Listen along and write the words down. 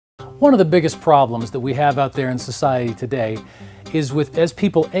One of the biggest problems that we have out there in society today is as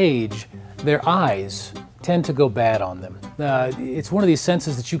people age, their eyes tend to go bad on them. It's one of these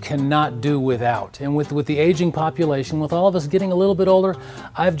senses that you cannot do without. And with the aging population, with all of us getting a little bit older,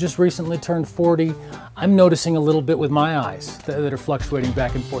 I've just recently turned 40. I'm noticing a little bit with my eyes that are fluctuating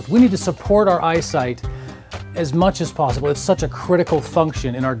back and forth. We need to support our eyesight as much as possible. It's such a critical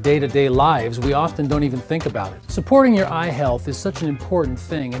function in our day-to-day lives, we often don't even think about it. Supporting your eye health is such an important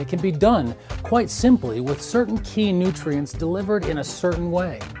thing, and it can be done quite simply with certain key nutrients delivered in a certain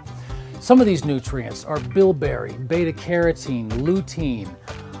way. Some of these nutrients are bilberry, beta-carotene, lutein,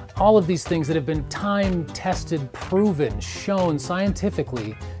 all of these things that have been time-tested, proven, shown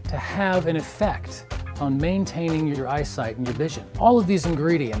scientifically to have an effect on maintaining your eyesight and your vision. All of these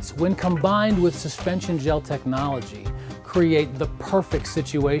ingredients, when combined with suspension gel technology, create the perfect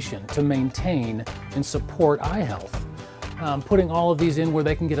situation to maintain and support eye health. Putting all of these in where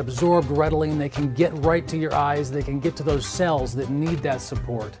they can get absorbed readily and they can get right to your eyes, they can get to those cells that need that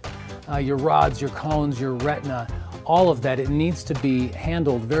support. Your rods, your cones, your retina, all of that, it needs to be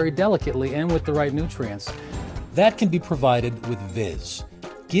handled very delicately and with the right nutrients. That can be provided with VIS.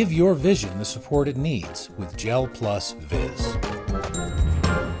 Give your vision the support it needs with Gelplus VIS.